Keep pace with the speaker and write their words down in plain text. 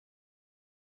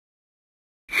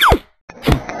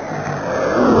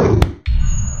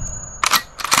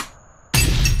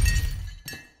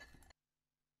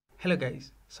Hello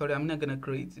guys, sorry I'm not gonna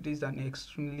create this is an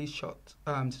extremely short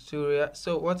tutorial.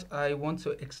 So what I want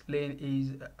to explain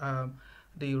is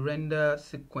the render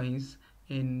sequence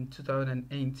in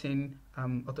 2018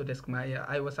 Autodesk Maya.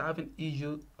 I was having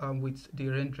issue with the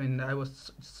rendering. I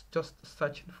was just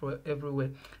searching for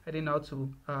everywhere. I didn't know how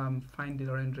to find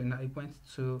the rendering. I went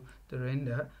to the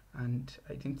render and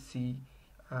I didn't see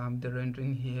the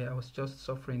rendering here. I was just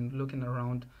suffering looking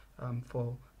around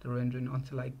for the rendering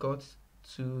until I got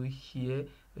to here.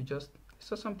 I just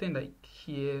saw something like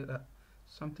here that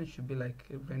something should be like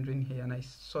a rendering here, and I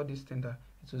saw this thing that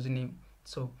it was new.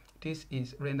 So this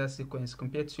is render sequence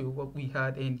compared to what we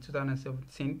had in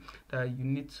 2017, that you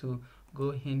need to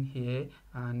go in here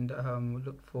and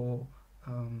look for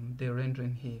the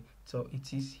rendering here. So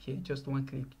it is here, just one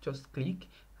click, just click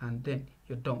and then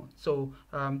you're done. So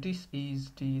this is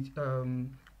the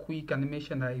quick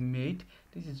animation I made.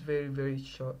 This is very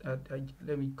short.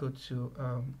 Let me go to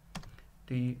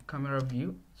the camera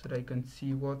view so that I can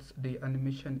see what the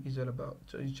animation is all about.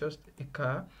 So it's just a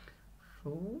car.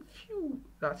 So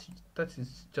that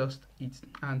is just it.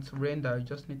 And to render, you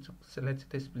just need to select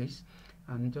this place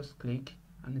and just click,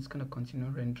 and it's going to continue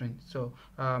rendering. So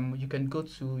you can go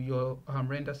to your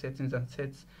render settings and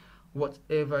set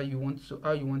whatever you want to,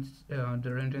 how you want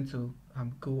the rendering to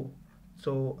go.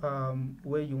 So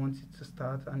where you want it to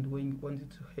start and where you want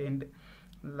it to end,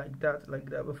 like that.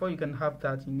 Before you can have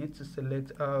that, you need to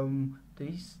select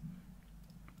this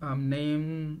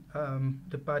name,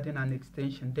 the padding and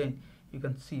extension. Then you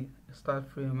can see start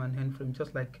frame and end frame,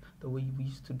 just like the way we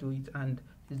used to do it. And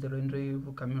this is the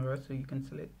renderable camera, so you can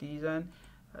select these and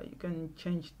you can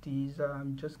change these.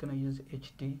 I'm just gonna use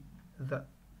HD.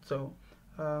 So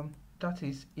that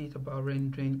is it about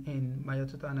rendering in Maya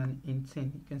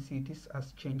 2018. You can see this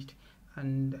has changed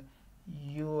and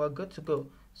you are good to go.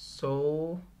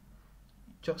 So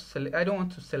just select, I don't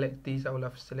want to select this, I will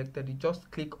have selected it.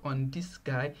 Just click on this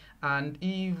guy, and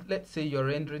if let's say you're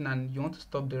rendering and you want to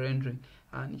stop the rendering,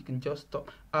 and you can just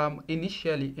stop.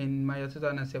 Initially in Maya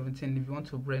 2017, if you want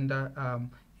to render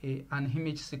an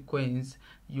image sequence,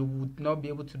 you would not be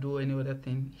able to do any other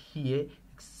thing here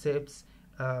except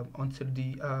until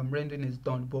the rendering is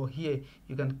done. But here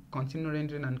you can continue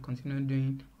rendering and continue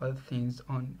doing other things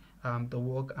on the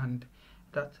work, and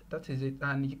that is it.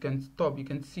 And you can stop. You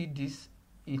can see this,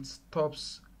 it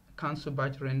stops cancel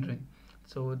batch rendering.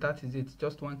 So that is it.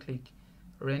 Just one click,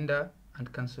 render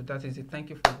and cancel. That is it. Thank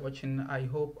you for watching. I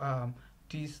hope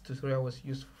this tutorial was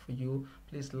useful for you.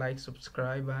 Please like,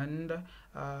 subscribe, and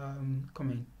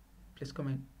comment. Please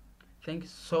comment. Thank you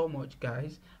so much,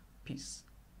 guys. Peace.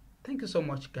 Thank you so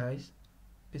much, guys.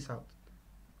 Peace out.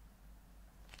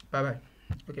 Bye bye.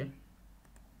 Okay.